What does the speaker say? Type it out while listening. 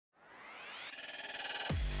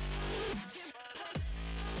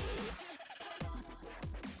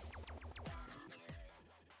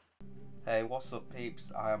Hey, what's up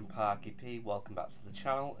peeps, I am Parky P, welcome back to the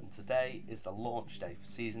channel, and today is the launch day for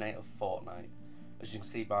Season 8 of Fortnite. As you can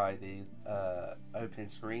see by the opening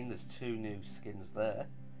screen, there's two new skins there,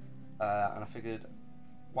 and I figured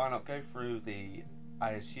why not go through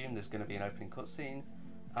I assume there's going to be an opening cutscene,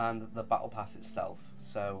 and the Battle Pass itself,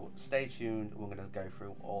 so stay tuned, we're going to go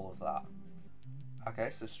through all of that.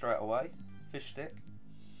 Okay, so straight away, fish stick,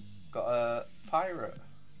 got a pirate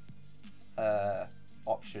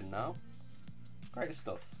option now. Great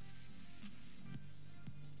stuff.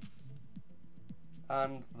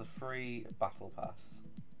 And the free Battle Pass.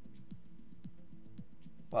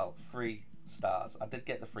 Well, 3 stars. I did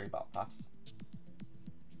get the free Battle Pass.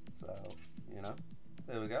 So, you know,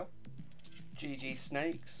 there we go. GG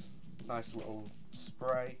Snakes. Nice little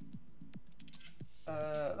spray.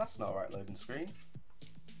 That's an alright loading screen.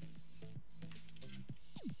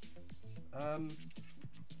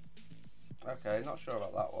 Okay, not sure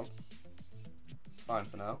about that one. It's fine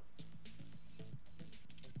for now.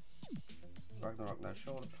 Ragnarok, no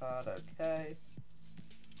shoulder pad, okay.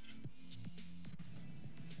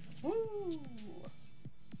 Woo!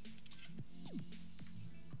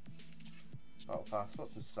 Battle Pass,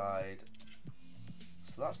 what's inside?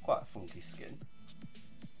 So that's quite a funky skin.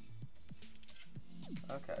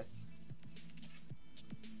 Okay.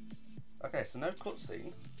 Okay, so no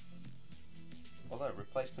cutscene. Although,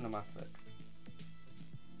 replace cinematic.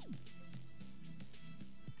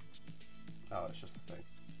 Oh, it's just a thing.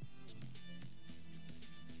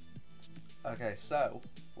 Okay, so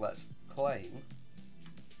let's claim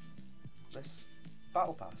this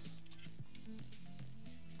Battle Pass.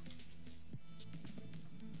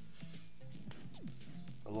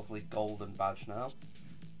 A lovely golden badge now.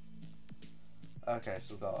 Okay,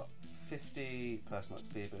 so we've got 50 personal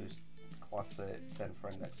XP boost, classic, 10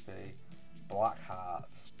 friend XP,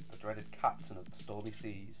 Blackheart, the dreaded captain of the stormy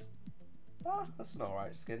seas. Ah, that's an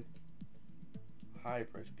alright skin.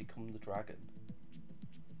 Hybrid, become the dragon.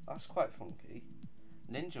 That's quite funky.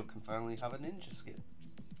 Ninja can finally have a ninja skin.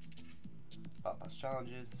 Battle Pass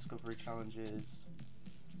challenges, discovery challenges,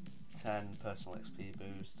 10 personal XP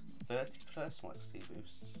boost, 30 personal XP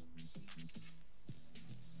boosts.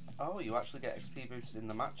 Oh, you actually get XP boosts in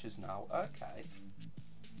the matches now. Okay.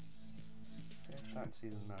 Okay, starting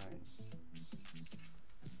season 9.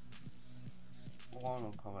 1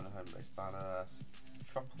 uncommon home-based banner,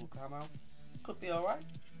 tropical camo. Could be alright.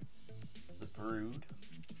 The Brood.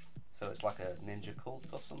 So it's like a ninja cult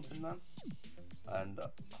or something then. And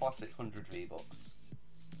classic 100 V-Bucks.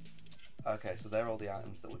 Okay, so they're all the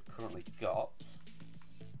items that we've currently got.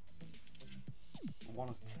 1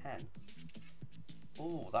 of 10.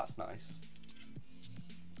 Ooh, that's nice.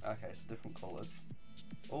 Okay, so different colours.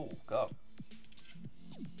 Oh, God.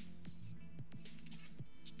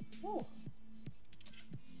 Ooh.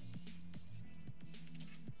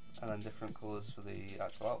 And then different colours for the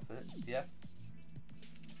actual outfits, yeah.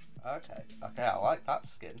 Okay, I like that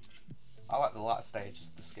skin. I like the latter stages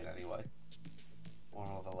of the skin anyway. 1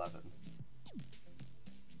 of 11.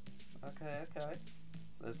 Okay.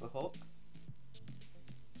 There's the hook.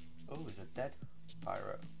 Oh, he's a dead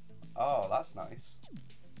pirate. Oh, that's nice.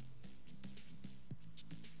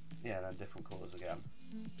 Yeah, and then different colours again.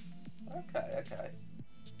 Okay.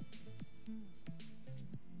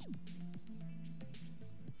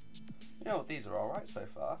 You know what, these are alright so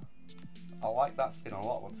far. I like that skin a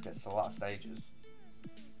lot once it gets to the latter stages.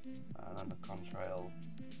 And then the contrail.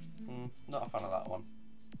 Not a fan of that one.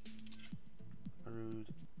 Brood.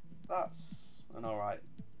 That's an alright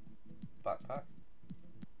backpack.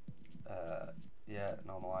 Yeah,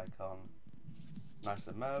 normal icon. Nice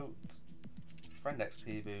emote. Friend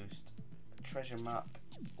XP boost. Treasure map.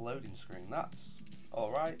 Loading screen. That's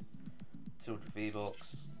alright. 200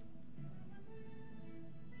 V-Bucks.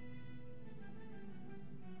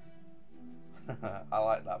 I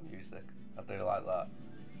like that music. I do like that.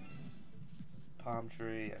 Palm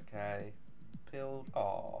tree, okay. Peeled.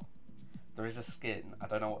 Oh, there is a skin. I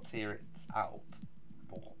don't know what tier it's out,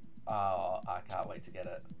 but oh, I can't wait to get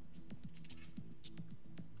it.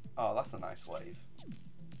 Oh, that's a nice wave.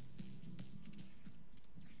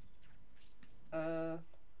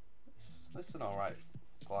 It's an alright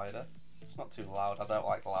glider. It's not too loud. I don't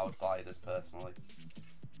like loud gliders personally.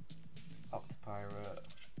 Octopirate.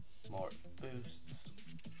 More boosts,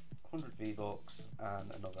 100 V-Bucks,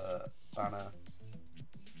 and another banner.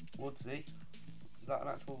 Woodsy. Is that an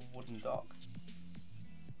actual wooden dog?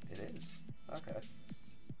 It is. Okay.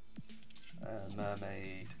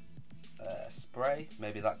 Mermaid spray.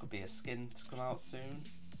 Maybe that could be a skin to come out soon.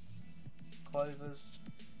 Clovers.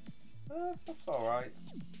 That's alright.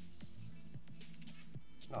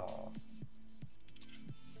 Oh.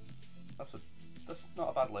 That's not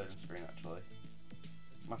a bad loading screen actually.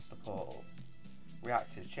 Master portal.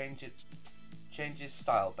 Reactive. Changes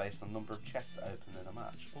style based on number of chests opened in a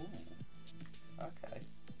match. Ooh. Okay.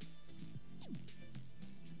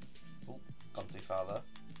 Ooh, gone too far there.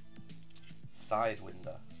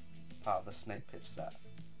 Sidewinder. Part of the Snake Pit set.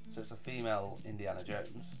 So it's a female Indiana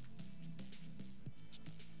Jones.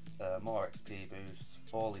 More XP boosts.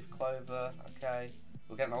 4-leaf clover. Okay.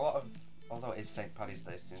 We're getting a lot of... Although it is St. Paddy's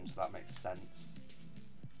Day soon, so that makes sense.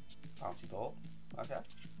 Fancy ball. Okay.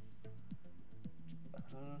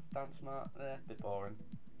 Dance mat. Bit boring.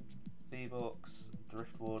 V-Bucks.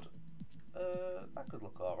 Driftwood. That could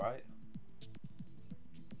look alright.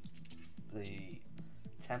 The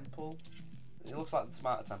temple. It looks like the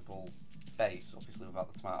Tomato Temple base, obviously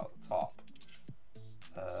without the tomato at the top.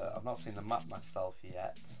 I've not seen the map myself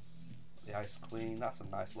yet. The Ice Queen, that's a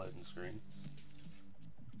nice loading screen.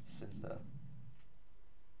 Cinder.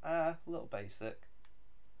 A little basic.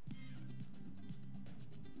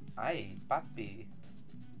 Aye, Bappy.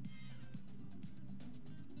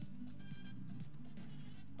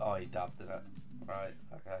 Oh, he dabbed in it. Right,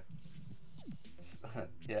 okay.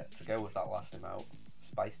 Yeah, to go with that last emote.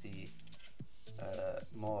 Spicy.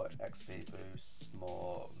 More XP boosts,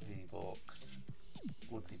 more V-Bucks.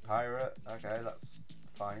 Woodsy Pirate, okay, that's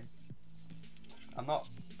fine. I'm not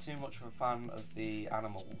too much of a fan of the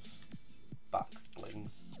animals back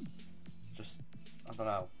blings. Just, I don't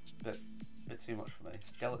know, bit too much for me.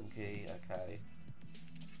 Skeleton Key, okay.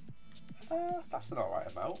 That's an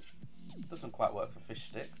alright amount. Doesn't quite work for Fish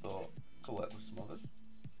Stick, but could work with some others.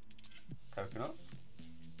 Coconuts.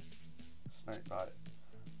 Snakebite.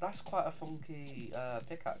 That's quite a funky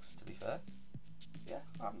pickaxe, to be fair. Yeah,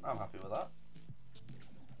 I'm happy with that.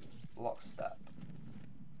 Lockstep.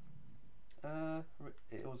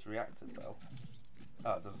 It was reactive though.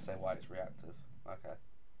 Oh, it doesn't say why it's reactive. Okay.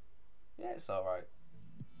 Yeah, it's alright.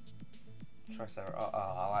 Triceratops. Oh,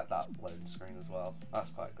 I like that loading screen as well. That's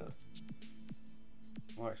quite good.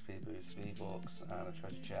 More XP boost, V-Bucks, and a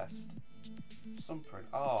treasure chest. Sunprint.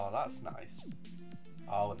 Oh, that's nice.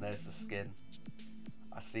 Oh, and there's the skin.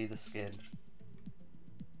 I see the skin.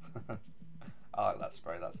 I like that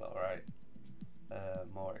spray, that's alright.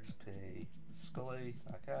 More XP. Scully,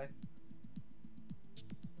 okay.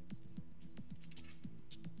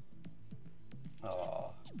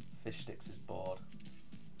 Oh, Fish Sticks is bored.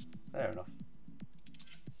 Fair enough.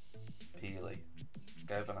 Peely.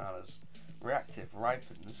 Go bananas. Reactive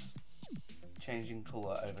ripens, changing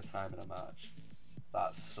colour over time in a match.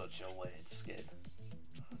 That's such a weird skin.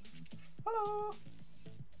 Hello!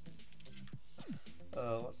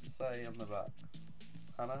 Oh, what's to say on the back?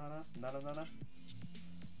 Hana hana? Nana nana?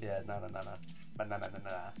 Yeah, nana nana. Banana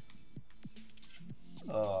nana.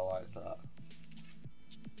 Oh, I like that.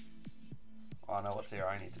 Oh, I know what tier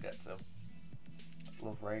I need to get to.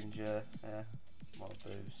 Love Ranger, yeah. More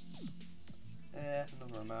boosts. Yeah,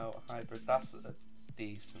 another amount. Hybrid, that's a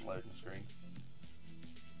decent loading screen.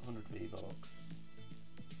 100 V-Bucks.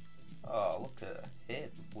 Oh, look at him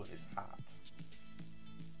with his hat.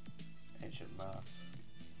 Ancient Mask.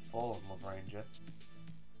 Fallen Love Ranger.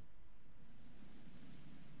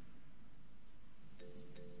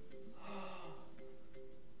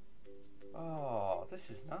 Oh, this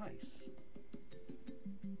is nice.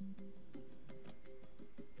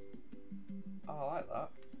 Oh, I like that.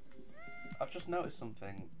 I've just noticed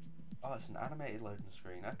something. Oh, it's an animated loading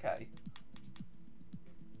screen. Okay.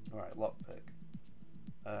 Alright, lockpick.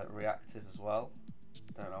 Reactive as well.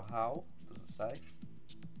 Don't know how. Doesn't say.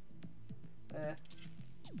 Yeah.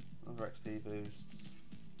 Another XP boosts.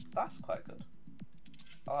 That's quite good.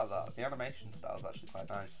 I like that. The animation style is actually quite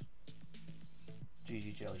nice.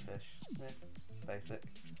 GG Jellyfish. Yeah. Basic.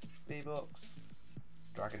 V-Bucks.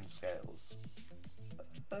 Dragon Scales.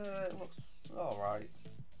 It looks alright.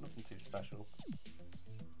 Nothing too special.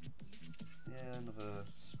 Yeah, another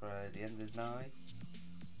spray. The end is nigh.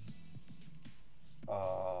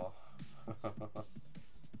 Oh.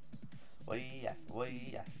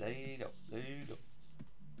 Yeah, there you go.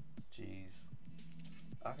 Jeez.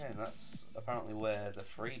 Okay, and that's apparently where the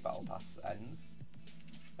free battle pass ends.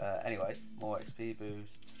 Anyway, more XP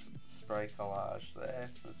boosts, spray collage there.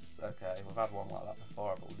 Okay, we've had one like that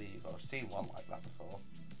before, I believe. I've seen one like that before.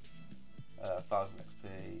 1000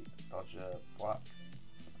 XP, Dodger, Black.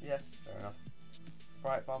 Yeah, fair enough.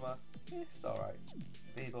 Bright Bomber. Yeah, it's alright.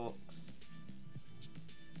 V-Bucks.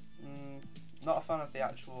 Not a fan of the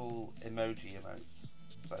actual emoji emotes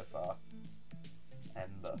so far.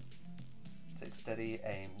 Ember. Take steady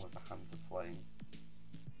aim with the hands of flame.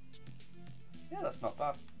 Yeah, that's not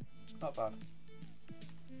bad. Not bad.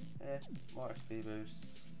 Yeah, more XP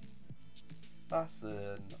boosts. That's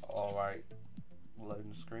an alright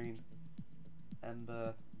loading screen.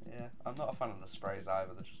 Ember, yeah. I'm not a fan of the sprays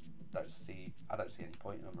either. They just I don't see any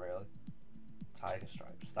point in them really. Tiger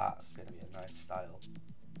stripes, that's gonna be a nice style.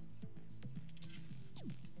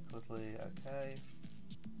 Cuddly, okay.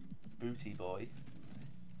 Booty boy.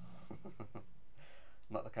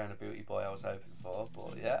 Not the kind of booty boy I was hoping for,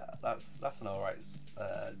 but yeah, that's an alright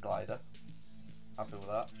glider. Happy with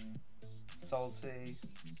that. Salty,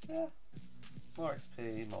 yeah. More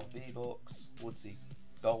XP, more V-Bucks. Woodsy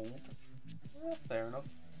gold. Yeah, fair enough.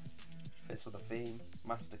 Fits with the theme.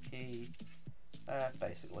 Master key.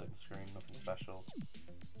 Basic loading screen, nothing special.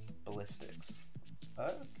 Ballistics.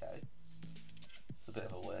 Okay. It's a bit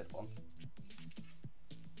of a weird one.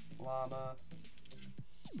 Llama.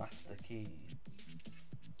 Master key.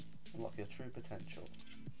 Unlock your true potential.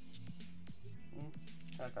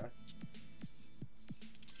 Okay.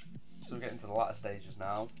 So we're getting to the latter stages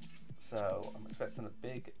now. So I'm expecting a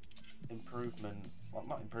big improvement. Well,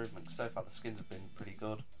 not improvement, because so far the skins have been pretty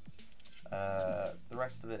good. The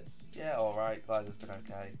rest of it's, yeah, alright. Glider's been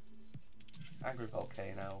okay. Angry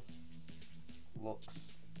Volcano.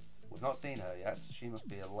 Looks. We've not seen her yet, so she must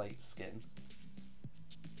be a late skin.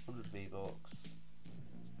 100 V-Bucks.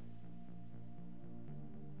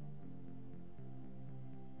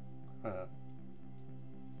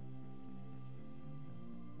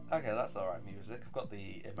 Okay, that's alright music. I've got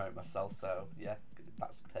the emote myself, so yeah,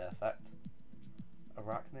 that's perfect.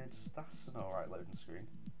 Arachnids, that's an alright loading screen.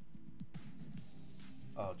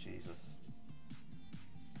 Oh, Jesus.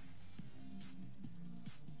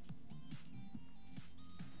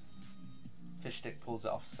 Fish stick pulls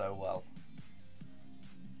it off so well.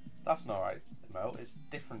 That's an alright emote. It's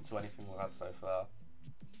different to anything we've had so far.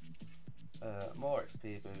 More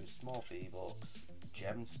XP boost, more V-Bucks,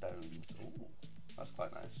 gemstones. Ooh, that's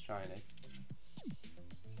quite nice, shiny.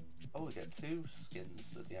 Oh, we get 2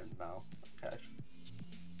 skins at the end now. Okay.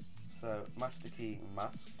 So, Master Key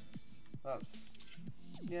masked. That's,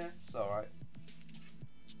 yeah, it's alright.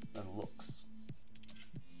 Then looks.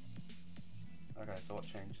 Okay, so what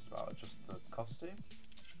changes about it? Just the costume?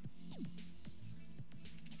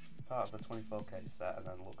 Part of the 24k set and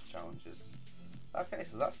then looks challenges. Okay,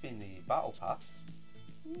 so that's been the Battle Pass.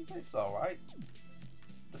 It's alright.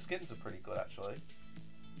 The skins are pretty good actually.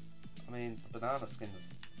 I mean, the banana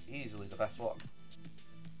skin's easily the best one.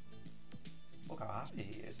 Look how happy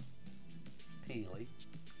he is. Peely.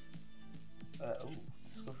 Ooh,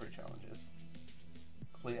 discovery challenges.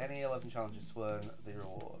 Complete any 11 challenges to earn the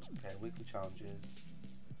reward. Okay, weekly challenges.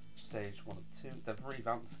 Stage 1 and 2. They've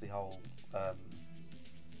revamped the whole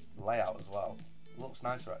layout as well. Looks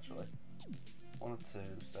nicer actually. 1 or 2,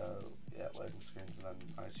 so yeah, loading screens and then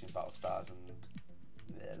I assume battle stars and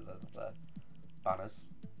the banners.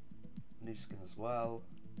 New skin as well.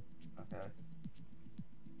 Okay.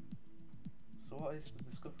 So what is the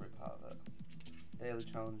discovery part of it? Daily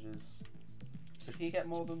challenges. So can you get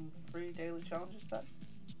more than 3 daily challenges then?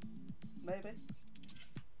 Maybe?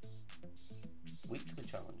 Weekly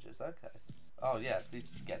challenges, okay. Oh yeah, we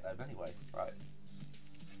can get them anyway, right.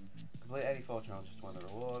 Complete any 4 challenges to win the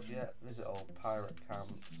reward, yeah. Visit all pirate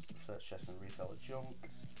camps, search chests and retailer junk.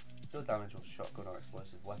 Deal damage with a shotgun or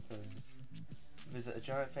explosive weapon. Visit a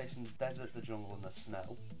giant facing the desert, the jungle and the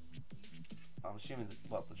snow. I'm assuming that,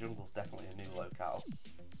 well, the jungle's definitely a new locale.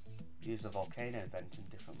 Use a volcano vent in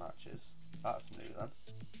different matches. That's new then.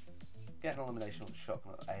 Get an elimination with a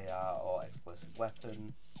shotgun, AR or explosive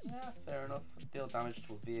weapon. Yeah, fair enough. Deal damage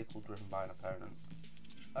to a vehicle driven by an opponent.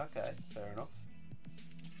 Okay, fair enough.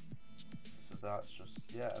 So that's just,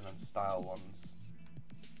 yeah, and then style ones.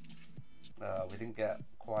 We didn't get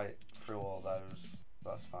quite through all those.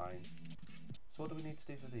 That's fine. So what do we need to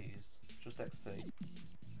do for these? Just XP.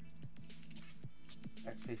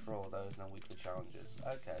 XP for all of those and then weekly challenges.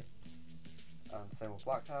 Okay. And same with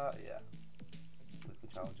Blackheart, yeah. Weekly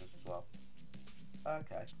challenges as well.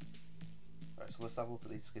 Okay. Right, so let's have a look at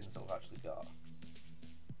these skins that we've actually got.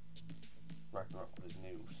 Ragnarok with his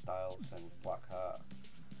new style, same with Blackheart.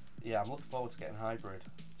 Yeah, I'm looking forward to getting Hybrid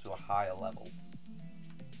to a higher level.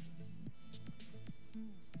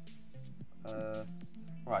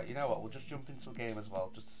 Right, you know what, we'll just jump into a game as well,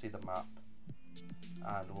 just to see the map.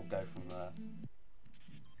 And we'll go from there.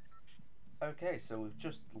 Okay, so we've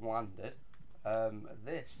just landed.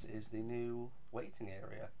 This is the new waiting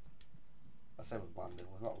area. I say we've landed,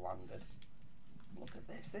 we've not landed. Look at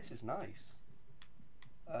this is nice.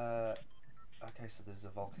 Okay, so there's a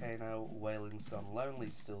volcano, Whaling's gone,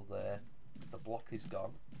 Lonely's still there, the block is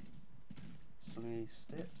gone. Sunny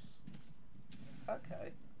Stips.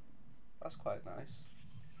 Okay, that's quite nice.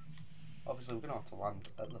 Obviously we're going to have to land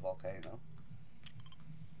at the volcano.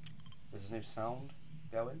 There's a new sound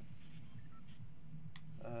going.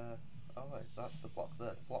 Oh wait, that's the block there.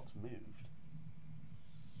 The block's moved.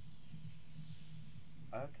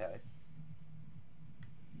 Okay.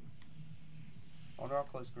 I wonder how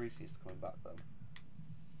close Greasy is to coming back then.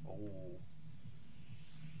 Oh.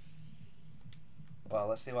 Well,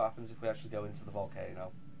 let's see what happens if we actually go into the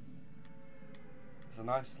volcano. It's a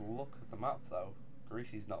nice look at the map though.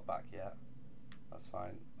 Greasy's not back yet. That's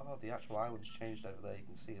fine. Oh, the actual island's changed over there, you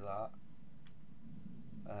can see that.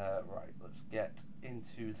 Right, let's get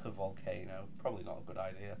into the volcano. Probably not a good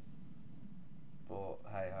idea. But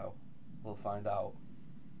hey ho, we'll find out.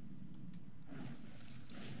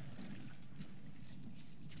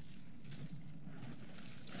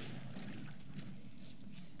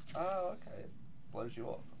 Oh, okay. Blows you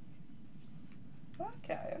up.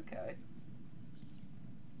 Okay, okay.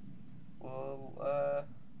 Well,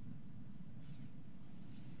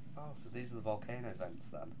 oh, so these are the volcano vents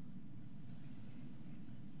then.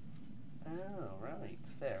 Oh, right.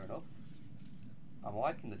 Fair enough. I'm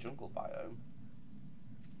liking the jungle biome.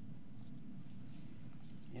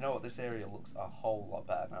 You know what? This area looks a whole lot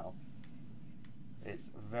better now. It's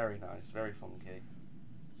very nice, very funky.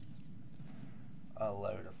 A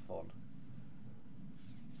load of fun.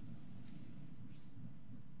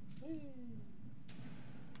 Whee.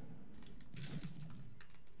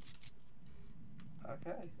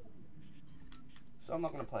 Okay. So I'm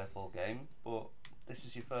not going to play a full game, but this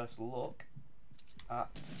is your first look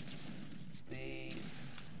at the...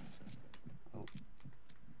 Oh.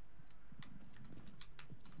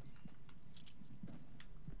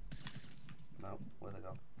 No, where'd they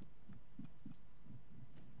go?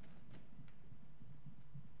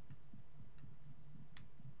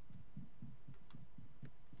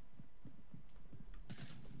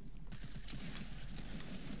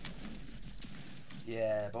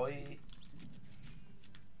 Yeah, boy.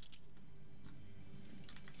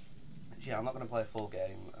 Yeah, I'm not going to play a full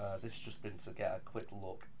game. This has just been to get a quick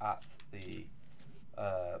look at the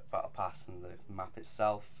Battle Pass and the map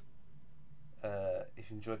itself. If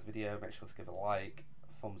you enjoyed the video, make sure to give it a like,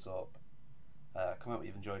 a thumbs up, comment what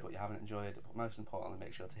you've enjoyed, what you haven't enjoyed, but most importantly,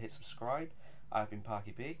 make sure to hit subscribe. I've been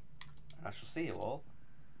Parky P, and I shall see you all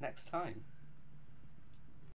next time.